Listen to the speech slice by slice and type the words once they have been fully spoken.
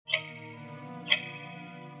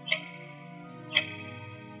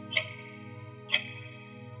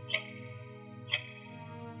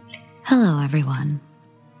everyone,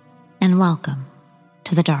 and welcome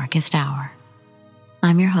to The Darkest Hour.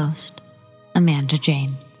 I'm your host, Amanda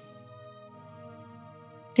Jane.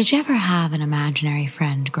 Did you ever have an imaginary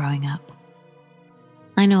friend growing up?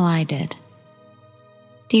 I know I did.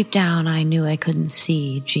 Deep down, I knew I couldn't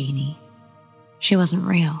see Jeannie. She wasn't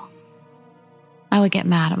real. I would get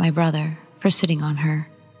mad at my brother for sitting on her.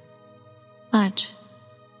 But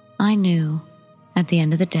I knew, at the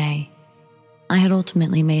end of the day, I had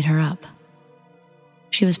ultimately made her up.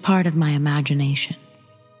 She was part of my imagination.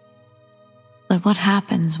 But what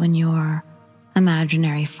happens when your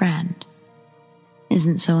imaginary friend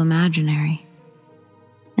isn't so imaginary?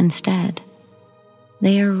 Instead,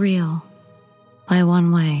 they are real by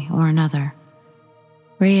one way or another.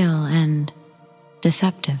 Real and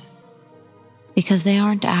deceptive. Because they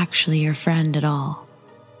aren't actually your friend at all.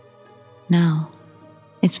 No,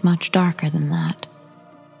 it's much darker than that.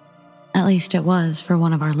 At least it was for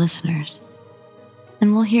one of our listeners.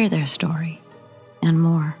 And we'll hear their story and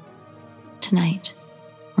more tonight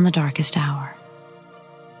on The Darkest Hour.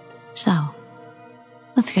 So,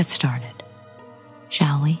 let's get started,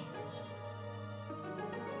 shall we?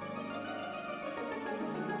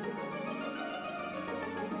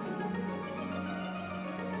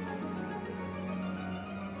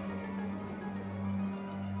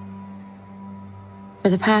 For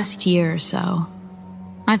the past year or so,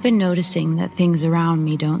 I've been noticing that things around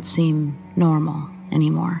me don't seem normal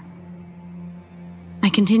anymore. I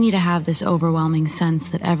continue to have this overwhelming sense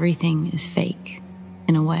that everything is fake,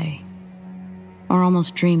 in a way, or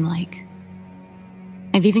almost dreamlike.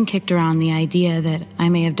 I've even kicked around the idea that I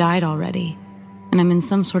may have died already, and I'm in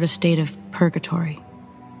some sort of state of purgatory.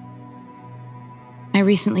 I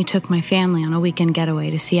recently took my family on a weekend getaway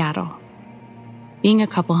to Seattle. Being a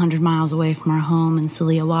couple 100 miles away from our home in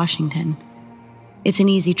Celia, Washington, it's an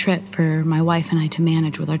easy trip for my wife and I to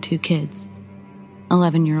manage with our two kids,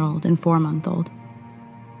 11-year-old and 4-month-old.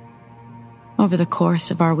 Over the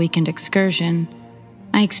course of our weekend excursion,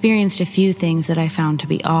 I experienced a few things that I found to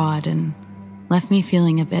be odd and left me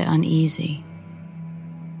feeling a bit uneasy.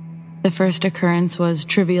 The first occurrence was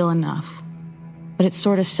trivial enough, but it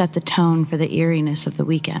sort of set the tone for the eeriness of the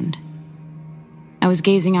weekend. I was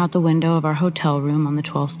gazing out the window of our hotel room on the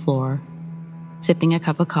 12th floor, sipping a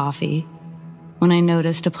cup of coffee, when I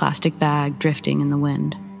noticed a plastic bag drifting in the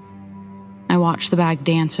wind. I watched the bag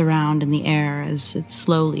dance around in the air as it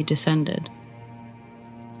slowly descended.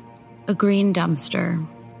 A green dumpster,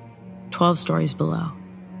 12 stories below,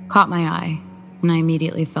 caught my eye, and I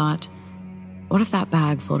immediately thought, what if that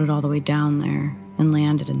bag floated all the way down there and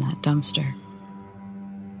landed in that dumpster?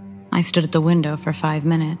 I stood at the window for 5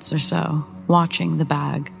 minutes or so, watching the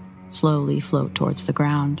bag slowly float towards the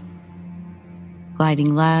ground.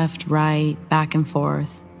 Gliding left, right, back and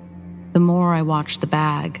forth. The more I watched the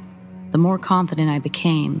bag, the more confident I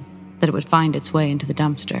became that it would find its way into the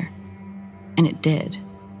dumpster. And it did.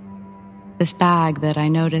 This bag that I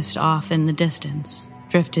noticed off in the distance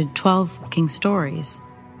drifted 12 fucking stories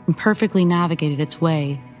and perfectly navigated its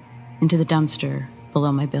way into the dumpster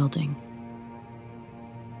below my building.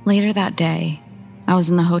 Later that day, I was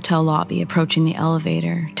in the hotel lobby approaching the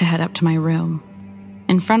elevator to head up to my room.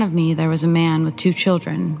 In front of me, there was a man with 2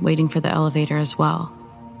 children waiting for the elevator as well.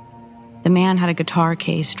 The man had a guitar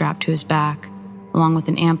case strapped to his back, along with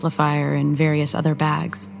an amplifier and various other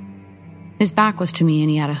bags. His back was to me and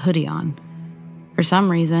he had a hoodie on. For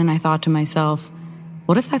some reason, I thought to myself,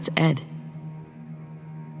 what if that's Ed?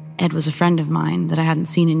 Ed was a friend of mine that I hadn't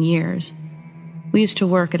seen in years. We used to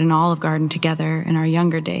work at an Olive Garden together in our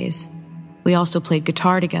younger days. We also played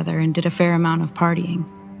guitar together and did a fair amount of partying.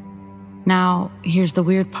 Now, here's the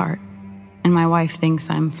weird part, and my wife thinks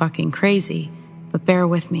I'm fucking crazy, but bear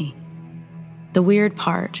with me. The weird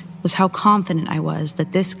part was how confident I was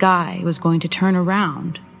that this guy was going to turn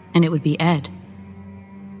around and it would be Ed.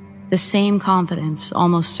 The same confidence,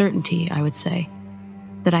 almost certainty, I would say,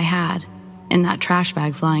 that I had in that trash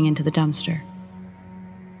bag flying into the dumpster.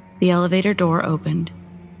 The elevator door opened,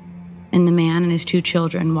 and the man and his 2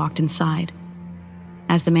 children walked inside.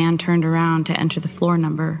 As the man turned around to enter the floor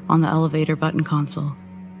number on the elevator button console.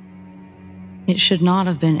 It should not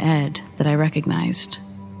have been Ed that I recognized,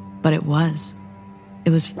 but it was. It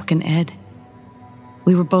was fucking Ed.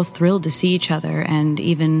 We were both thrilled to see each other and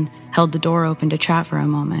even held the door open to chat for a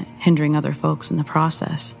moment, hindering other folks in the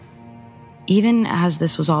process. Even as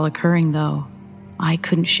this was all occurring, though, I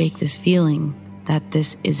couldn't shake this feeling that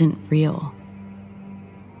this isn't real.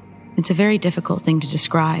 It's a very difficult thing to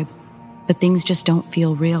describe, but things just don't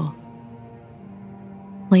feel real.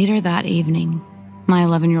 Later that evening, my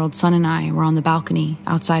 11-year-old son and I were on the balcony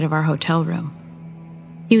outside of our hotel room.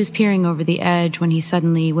 He was peering over the edge when he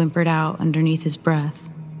suddenly whimpered out underneath his breath.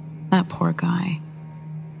 That poor guy.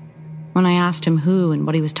 When I asked him who and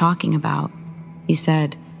what he was talking about, he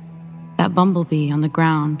said, "That bumblebee on the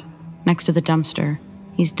ground, next to the dumpster.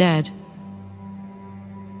 He's dead."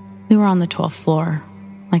 We were on the 12th floor,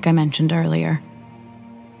 like I mentioned earlier.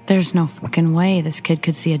 There's no fucking way this kid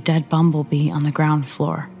could see a dead bumblebee on the ground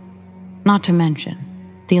floor. Not to mention,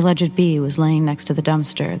 the alleged bee was laying next to the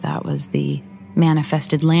dumpster that was the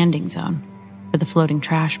manifested landing zone for the floating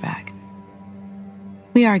trash bag.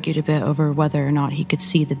 We argued a bit over whether or not he could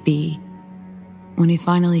see the bee, when he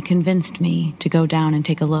finally convinced me to go down and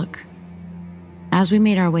take a look. As we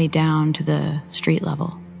made our way down to the street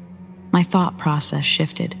level, my thought process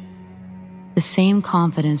shifted. The same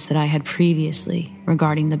confidence that I had previously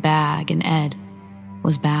regarding the bag and Ed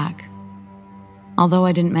was back. Although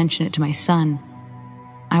I didn't mention it to my son,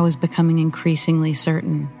 I was becoming increasingly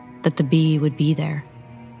certain that the bee would be there.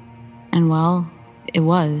 And well, it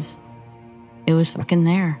was. It was fucking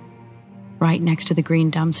there, right next to the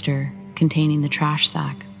green dumpster containing the trash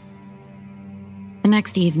sack. The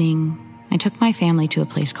next evening, I took my family to a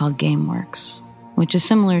place called GameWorks, which is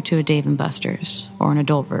similar to a Dave & Buster's, or an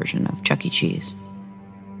adult version of Chuck E. Cheese.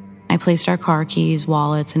 I placed our car keys,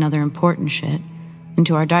 wallets, and other important shit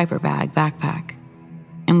into our diaper bag backpack,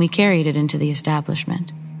 and we carried it into the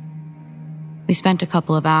establishment. We spent a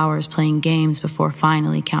couple of hours playing games before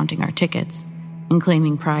finally counting our tickets and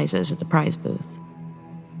claiming prizes at the prize booth.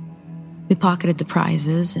 We pocketed the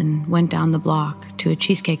prizes and went down the block to a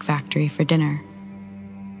cheesecake factory for dinner.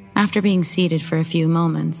 After being seated for a few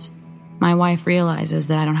moments, my wife realizes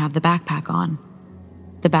that I don't have the backpack on.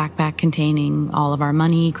 The backpack containing all of our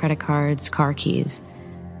money, credit cards, car keys,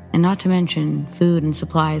 and not to mention food and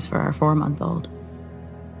supplies for our 4-month-old.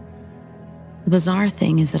 The bizarre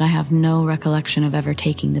thing is that I have no recollection of ever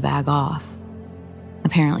taking the bag off.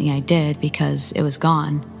 Apparently I did because it was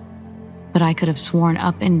gone, but I could have sworn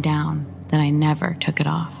up and down that I never took it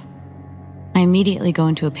off. I immediately go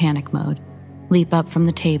into a panic mode, leap up from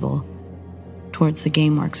the table towards the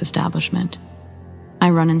GameWorks establishment.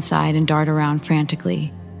 I run inside and dart around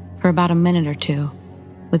frantically for about a minute or two,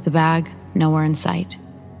 with the bag nowhere in sight.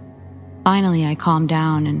 Finally, I calm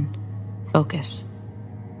down and focus.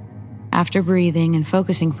 After breathing and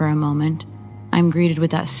focusing for a moment, I'm greeted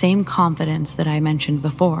with that same confidence that I mentioned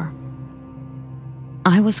before.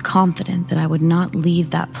 I was confident that I would not leave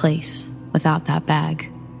that place without that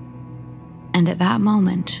bag. And at that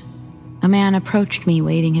moment, a man approached me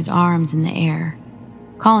waving his arms in the air,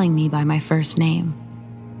 calling me by my first name,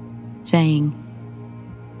 saying,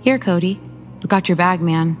 "Here, Cody, I got your bag,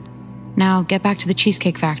 man. Now get back to the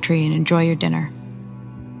Cheesecake Factory and enjoy your dinner."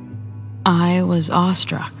 I was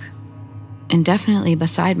awestruck and definitely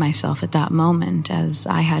beside myself at that moment, as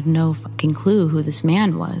I had no fucking clue who this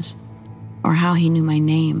man was, or how he knew my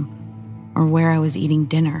name, or where I was eating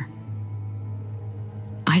dinner.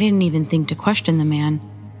 I didn't even think to question the man.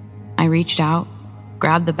 I reached out,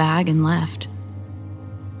 grabbed the bag, and left.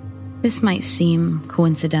 This might seem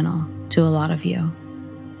coincidental to a lot of you,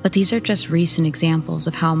 but these are just recent examples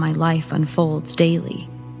of how my life unfolds daily.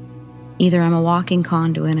 Either I'm a walking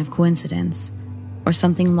conduit of coincidence, or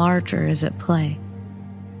something larger is at play.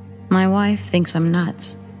 My wife thinks I'm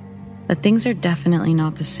nuts, but things are definitely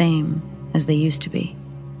not the same as they used to be.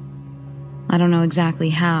 I don't know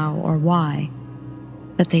exactly how or why,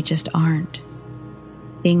 but they just aren't.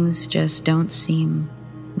 Things just don't seem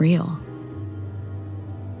real.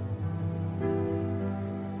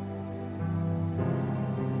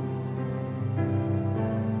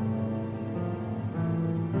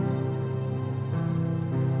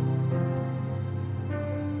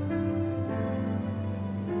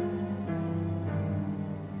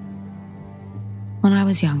 When I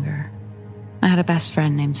was younger, I had a best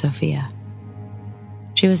friend named Sophia.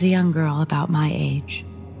 She was a young girl about my age,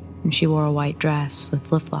 and she wore a white dress with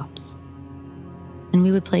flip-flops. And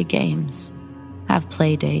we would play games, have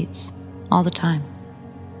play dates, all the time.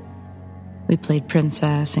 We played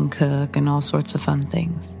princess and cook and all sorts of fun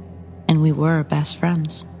things, and we were best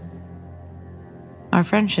friends. Our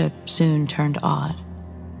friendship soon turned odd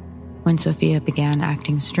when Sophia began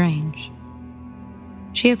acting strange.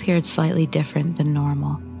 She appeared slightly different than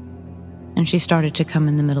normal, and she started to come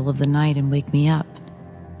in the middle of the night and wake me up,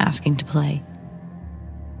 asking to play.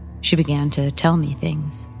 She began to tell me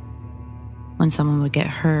things. When someone would get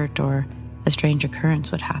hurt or a strange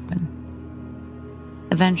occurrence would happen.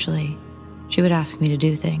 Eventually, she would ask me to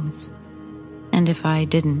do things, and if I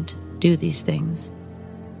didn't do these things,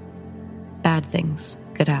 bad things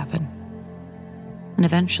could happen. And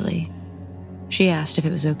eventually, she asked if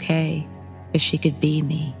it was okay if she could be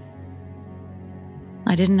me.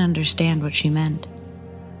 I didn't understand what she meant,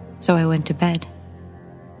 so I went to bed.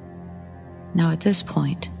 Now at this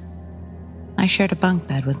point, I shared a bunk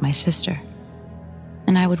bed with my sister,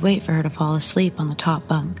 and I would wait for her to fall asleep on the top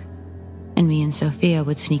bunk, and me and Sophia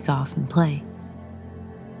would sneak off and play.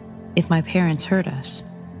 If my parents heard us,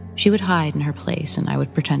 she would hide in her place and I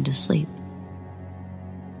would pretend to sleep.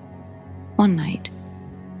 One night,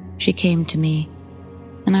 she came to me,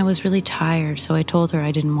 and I was really tired, so I told her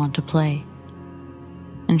I didn't want to play.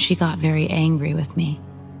 And she got very angry with me,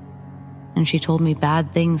 and she told me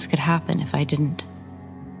bad things could happen if I didn't.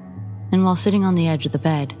 And while sitting on the edge of the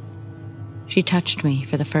bed, she touched me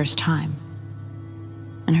for the first time,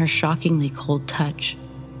 and her shockingly cold touch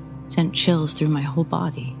sent chills through my whole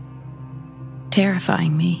body,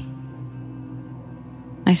 terrifying me.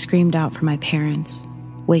 I screamed out for my parents,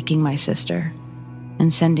 waking my sister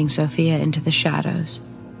and sending Sophia into the shadows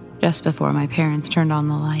just before my parents turned on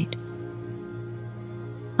the light.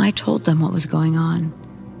 I told them what was going on,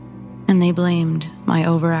 and they blamed my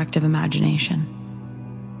overactive imagination,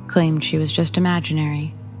 claimed she was just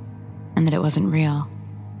imaginary and that it wasn't real.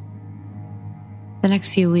 The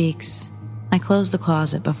next few weeks, I closed the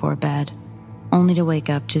closet before bed, only to wake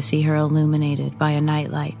up to see her illuminated by a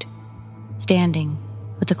nightlight, standing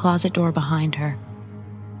with the closet door behind her,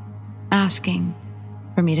 asking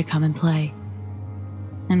for me to come and play,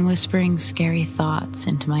 and whispering scary thoughts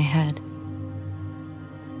into my head.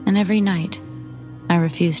 And every night, I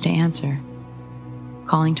refused to answer,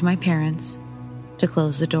 calling to my parents to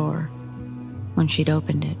close the door when she'd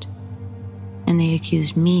opened it, and they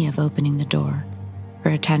accused me of opening the door for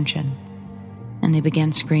attention, and they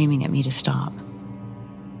began screaming at me to stop.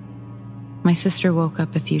 My sister woke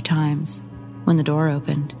up a few times when the door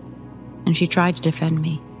opened, and she tried to defend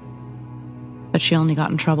me, but she only got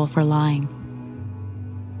in trouble for lying.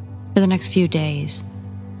 For the next few days,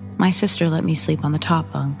 my sister let me sleep on the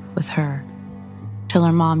top bunk with her, till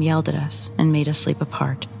her mom yelled at us and made us sleep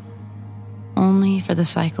apart, only for the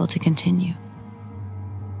cycle to continue.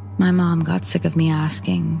 My mom got sick of me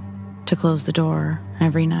asking to close the door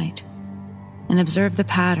every night, and observed the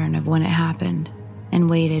pattern of when it happened and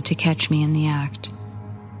waited to catch me in the act.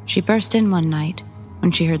 She burst in one night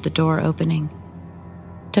when she heard the door opening,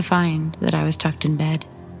 to find that I was tucked in bed.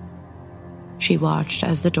 She watched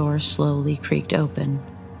as the door slowly creaked open,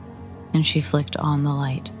 and she flicked on the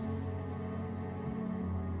light.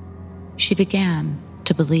 She began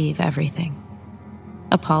to believe everything,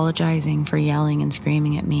 apologizing for yelling and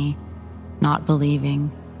screaming at me, not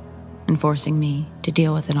believing, and forcing me to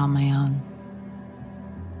deal with it on my own.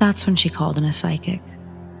 That's when she called in a psychic.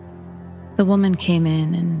 The woman came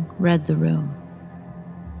in and read the room,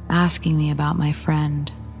 asking me about my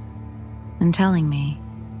friend, and telling me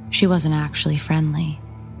she wasn't actually friendly,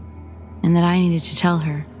 and that I needed to tell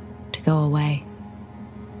her to go away,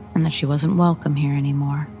 and that she wasn't welcome here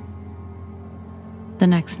anymore. The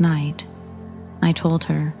next night, I told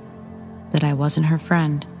her that I wasn't her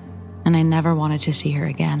friend, and I never wanted to see her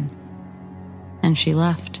again, and she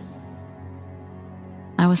left.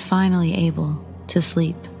 I was finally able to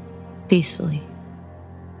sleep peacefully,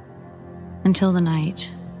 until the night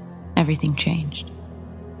everything changed.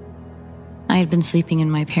 I had been sleeping in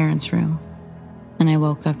my parents' room, and I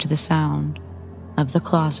woke up to the sound of the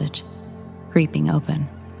closet creeping open.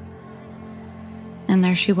 And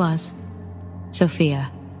there she was,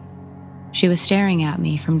 Sophia. She was staring at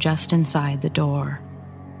me from just inside the door,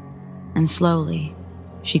 and slowly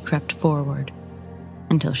she crept forward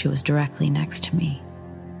until she was directly next to me.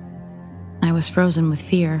 I was frozen with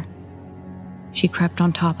fear. She crept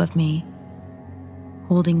on top of me,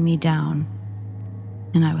 holding me down,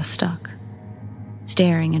 and I was stuck,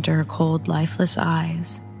 staring into her cold, lifeless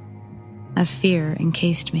eyes as fear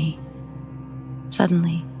encased me.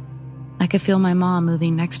 Suddenly, I could feel my mom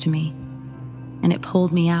moving next to me, and it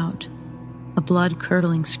pulled me out. A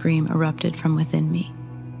blood-curdling scream erupted from within me.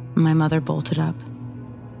 My mother bolted up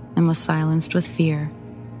and was silenced with fear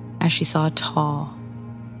as she saw a tall,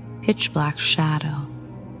 pitch-black shadow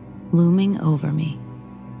looming over me.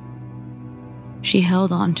 She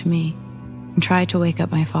held on to me and tried to wake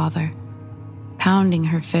up my father, pounding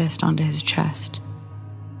her fist onto his chest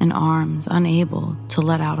and arms unable to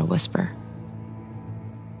let out a whisper.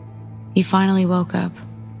 He finally woke up,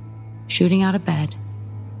 shooting out of bed,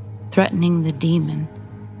 threatening the demon,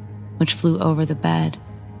 which flew over the bed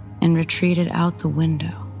and retreated out the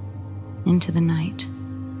window into the night.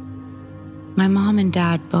 My mom and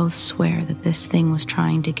dad both swear that this thing was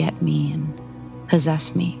trying to get me and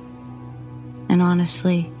possess me. And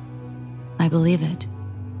honestly, I believe it.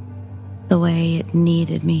 The way it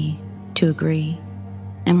needed me to agree,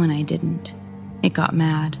 and when I didn't, it got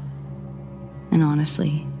mad. and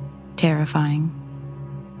honestly, terrifying.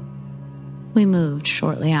 We moved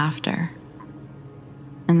shortly after,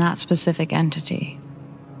 and that specific entity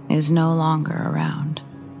is no longer around.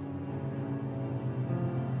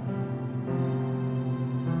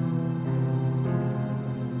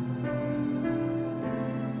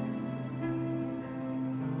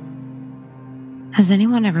 Has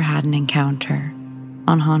anyone ever had an encounter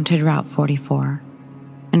on haunted Route 44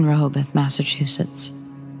 in Rehoboth, Massachusetts?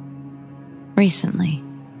 Recently,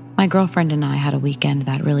 my girlfriend and I had a weekend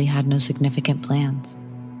that really had no significant plans,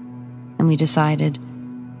 and we decided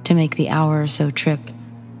to make the hour or so trip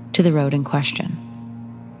to the road in question.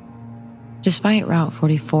 Despite Route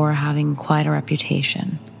 44 having quite a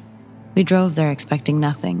reputation, we drove there expecting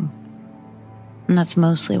nothing, and that's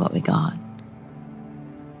mostly what we got.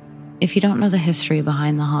 If you don't know the history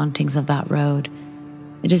behind the hauntings of that road,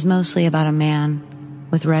 it is mostly about a man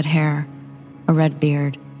with red hair, a red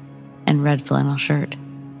beard, and red flannel shirt.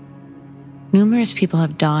 Numerous people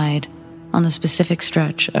have died on the specific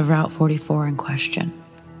stretch of Route 44 in question,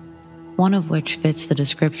 one of which fits the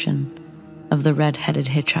description of the red-headed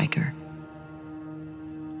hitchhiker.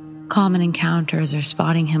 Common encounters are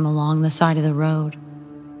spotting him along the side of the road.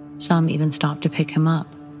 Some even stop to pick him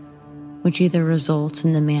up, which either results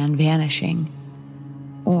in the man vanishing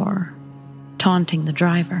or taunting the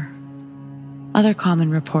driver. Other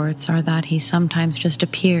common reports are that he sometimes just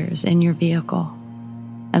appears in your vehicle,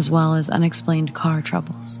 as well as unexplained car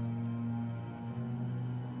troubles.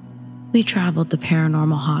 We traveled the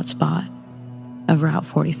paranormal hotspot of Route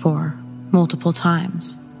 44 multiple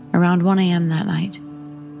times around 1 a.m. that night.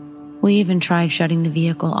 We even tried shutting the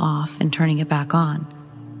vehicle off and turning it back on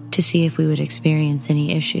to see if we would experience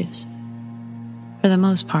any issues. For the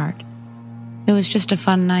most part, it was just a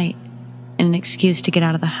fun night and an excuse to get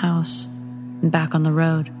out of the house and back on the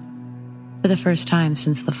road for the first time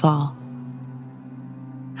since the fall.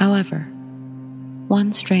 However,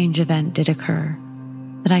 one strange event did occur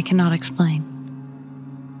that I cannot explain.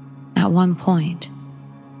 At one point,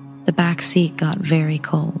 the back seat got very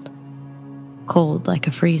cold like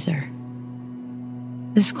a freezer.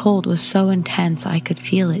 This cold was so intense I could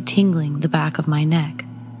feel it tingling the back of my neck.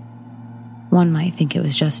 One might think it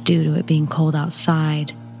was just due to it being cold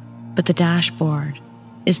outside, but the dashboard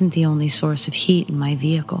isn't the only source of heat in my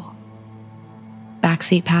vehicle.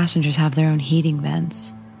 Backseat passengers have their own heating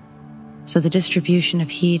vents, so the distribution of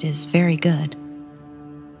heat is very good.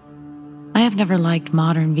 I have never liked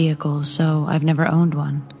modern vehicles, so I've never owned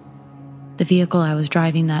one. The vehicle I was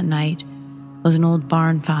driving that night was an old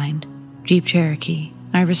barn find, Jeep Cherokee,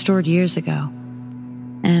 I restored years ago,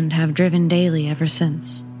 and have driven daily ever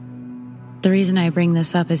since. The reason I bring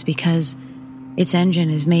this up is because its engine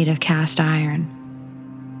is made of cast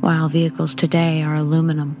iron, while vehicles today are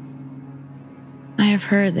aluminum. I have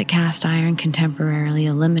heard that cast iron can temporarily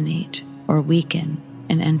eliminate or weaken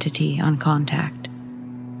an entity on contact.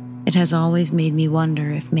 It has always made me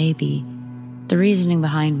wonder if maybe the reasoning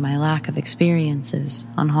behind my lack of experiences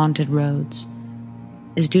on haunted roads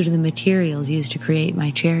is due to the materials used to create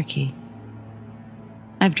my Cherokee.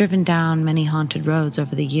 I've driven down many haunted roads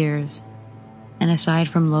over the years, and aside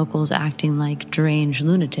from locals acting like deranged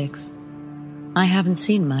lunatics, I haven't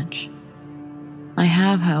seen much. I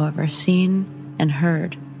have, however, seen and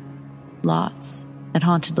heard lots at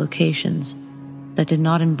haunted locations that did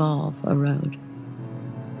not involve a road.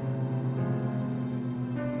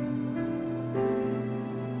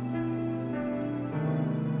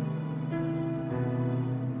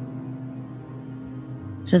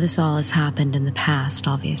 So this all has happened in the past,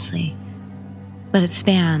 obviously, but it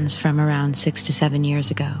spans from around 6 to 7 years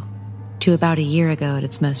ago to about a year ago at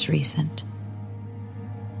its most recent.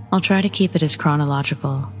 I'll try to keep it as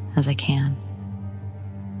chronological as I can,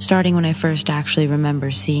 starting when I first actually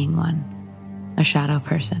remember seeing one, a shadow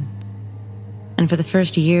person. And for the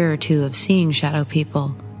first year or two of seeing shadow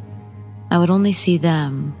people, I would only see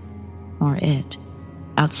them, or it,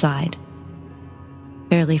 outside,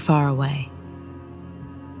 fairly far away.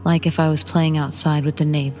 Like if I was playing outside with the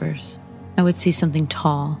neighbors, I would see something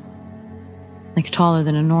tall, like taller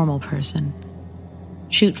than a normal person,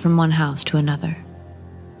 shoot from one house to another.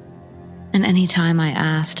 And any time I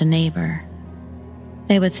asked a neighbor,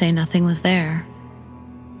 they would say nothing was there.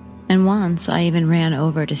 And once I even ran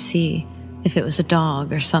over to see if it was a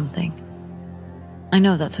dog or something. I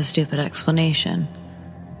know that's a stupid explanation,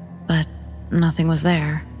 but nothing was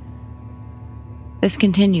there. This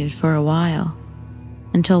continued for a while,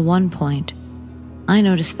 until one point, I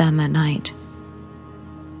noticed them at night.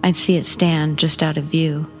 I'd see it stand just out of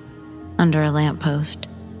view, under a lamppost,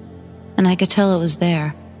 and I could tell it was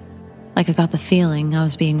there, like I got the feeling I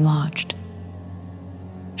was being watched.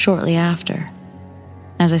 Shortly after,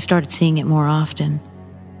 as I started seeing it more often.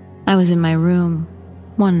 I was in my room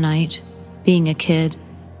one night, being a kid,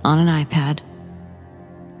 on an iPad,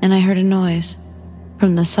 and I heard a noise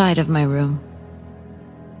from the side of my room.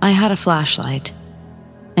 I had a flashlight,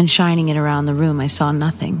 and shining it around the room, I saw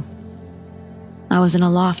nothing. I was in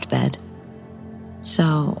a loft bed,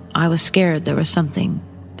 so I was scared there was something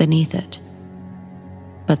beneath it.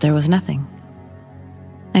 But there was nothing.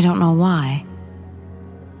 I don't know why,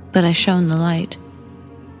 but I shone the light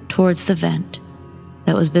towards the vent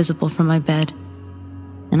that was visible from my bed,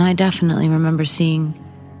 and I definitely remember seeing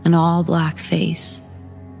an all-black face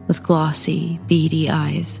with glossy, beady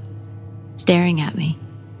eyes staring at me,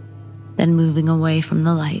 then moving away from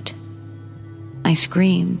the light. I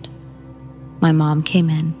screamed. My mom came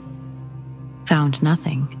in, found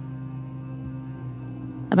nothing.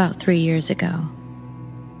 About 3 years ago,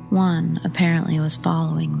 one apparently was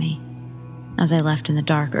following me as I left in the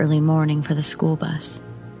dark early morning for the school bus.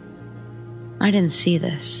 I didn't see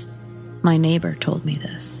this. My neighbor told me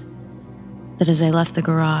this, that as I left the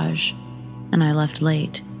garage and I left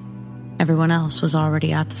late, everyone else was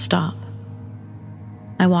already at the stop.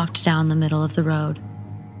 I walked down the middle of the road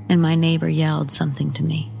and my neighbor yelled something to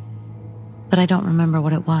me, but I don't remember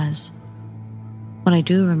what it was. What I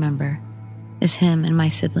do remember is him and my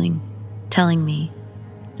sibling telling me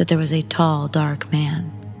that there was a tall, dark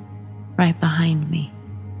man right behind me.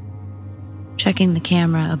 Checking the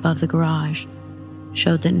camera above the garage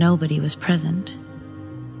showed that nobody was present.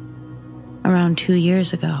 Around 2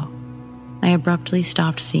 years ago, I abruptly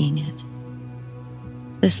stopped seeing it.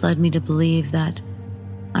 This led me to believe that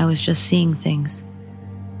I was just seeing things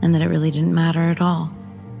and that it really didn't matter at all.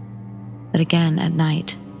 But again, at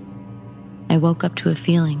night, I woke up to a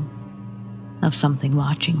feeling of something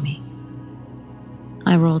watching me.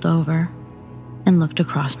 I rolled over and looked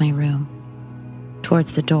across my room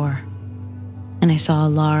towards the door, and I saw a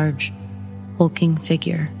large, hulking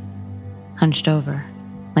figure hunched over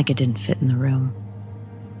like it didn't fit in the room.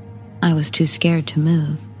 I was too scared to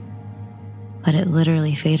move, but it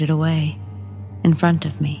literally faded away in front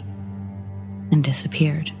of me and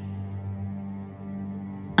disappeared.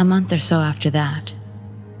 A month or so after that,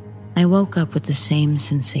 I woke up with the same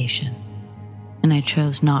sensation, and I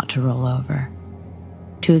chose not to roll over,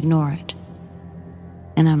 to ignore it,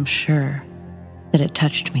 and I'm sure that it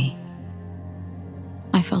touched me.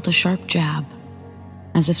 I felt a sharp jab,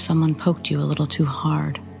 as if someone poked you a little too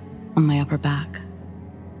hard on my upper back.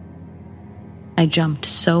 I jumped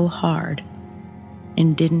so hard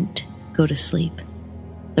and didn't go to sleep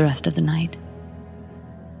the rest of the night.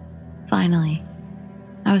 Finally,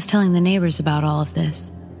 I was telling the neighbors about all of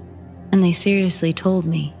this, and they seriously told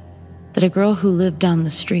me that a girl who lived down the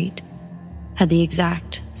street had the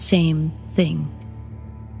exact same thing.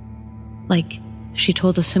 Like, she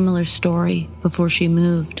told a similar story before she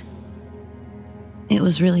moved. It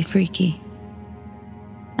was really freaky.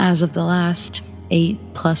 As of the last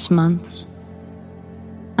 8+ months,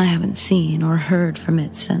 I haven't seen or heard from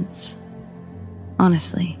it since.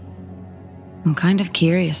 Honestly, I'm kind of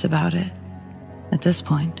curious about it at this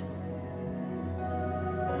point.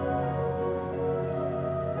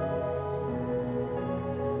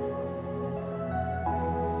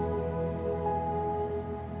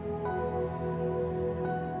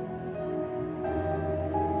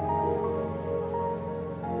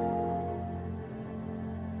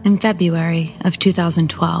 In February of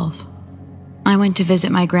 2012, I went to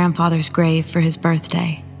visit my grandfather's grave for his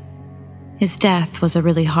birthday. His death was a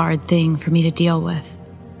really hard thing for me to deal with,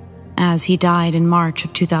 as he died in March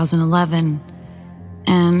of 2011,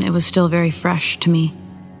 and it was still very fresh to me.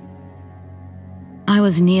 I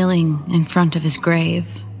was kneeling in front of his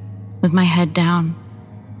grave, with my head down,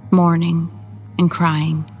 mourning and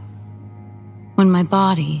crying, when my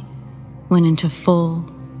body went into full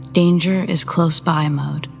danger is close by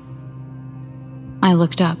mode. I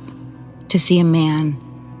looked up to see a man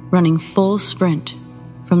running full sprint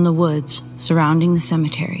from the woods surrounding the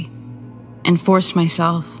cemetery, and forced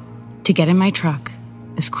myself to get in my truck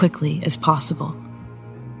as quickly as possible,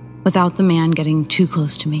 without the man getting too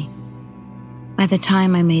close to me. By the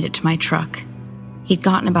time I made it to my truck, he'd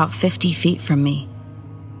gotten about 50 feet from me.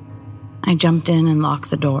 I jumped in and locked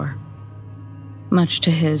the door, much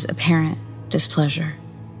to his apparent displeasure.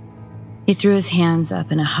 He threw his hands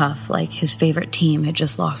up in a huff like his favorite team had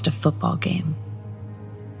just lost a football game.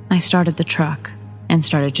 I started the truck and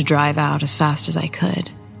started to drive out as fast as I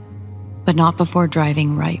could, but not before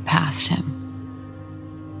driving right past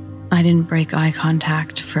him. I didn't break eye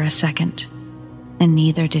contact for a second, and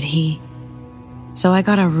neither did he, so I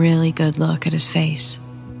got a really good look at his face.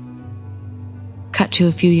 Cut to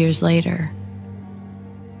a few years later.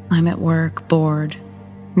 I'm at work, bored,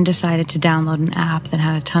 and decided to download an app that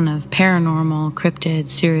had a ton of paranormal, cryptid,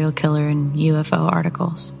 serial killer, and UFO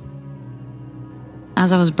articles.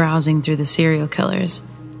 As I was browsing through the serial killers,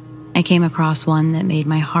 I came across one that made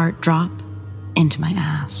my heart drop into my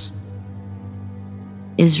ass.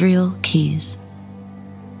 Israel Keyes,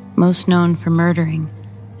 most known for murdering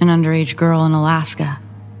an underage girl in Alaska,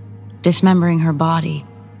 dismembering her body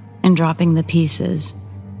and dropping the pieces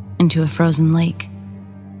into a frozen lake.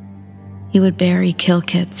 He would bury kill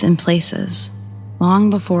kits in places long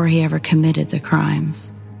before he ever committed the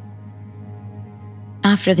crimes.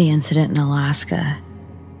 After the incident in Alaska,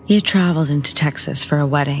 he had traveled into Texas for a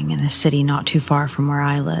wedding in a city not too far from where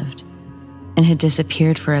I lived, and had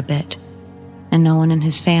disappeared for a bit, and no one in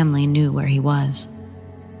his family knew where he was.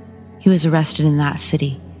 He was arrested in that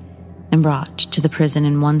city and brought to the prison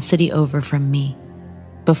in one city over from me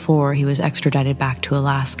before he was extradited back to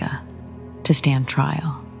Alaska to stand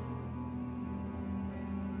trial.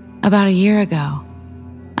 About a year ago,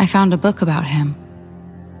 I found a book about him,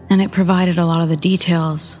 and it provided a lot of the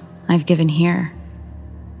details I've given here.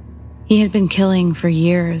 He had been killing for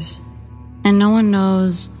years, and no one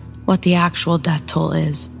knows what the actual death toll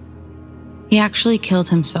is. He actually killed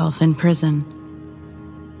himself in prison.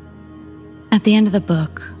 At the end of the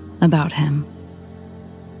book about him,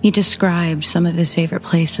 he described some of his favorite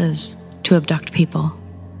places to abduct people: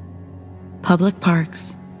 public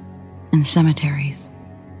parks and cemeteries.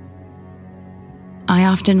 I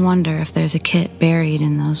often wonder if there's a kit buried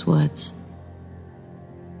in those woods.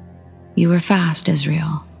 You were fast,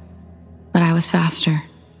 Israel, but I was faster,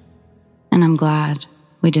 and I'm glad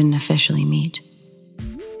we didn't officially meet.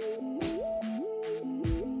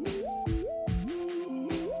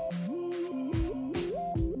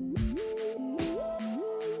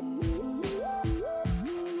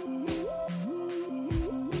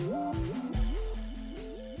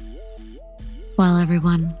 Well,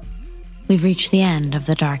 everyone, we've reached the end of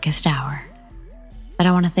the darkest hour, but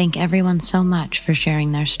I want to thank everyone so much for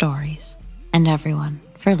sharing their stories, and everyone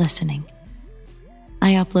for listening.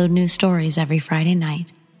 I upload new stories every Friday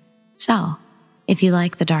night, so if you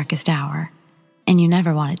like the darkest hour and you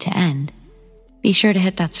never want it to end, be sure to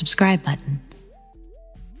hit that subscribe button.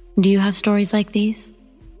 Do you have stories like these?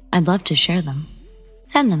 I'd love to share them.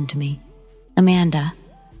 Send them to me, Amanda,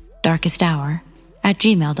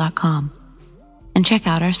 darkesthour@gmail.com, and check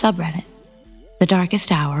out our subreddit, The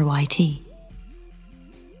Darkest Hour YT.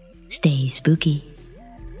 Stay spooky.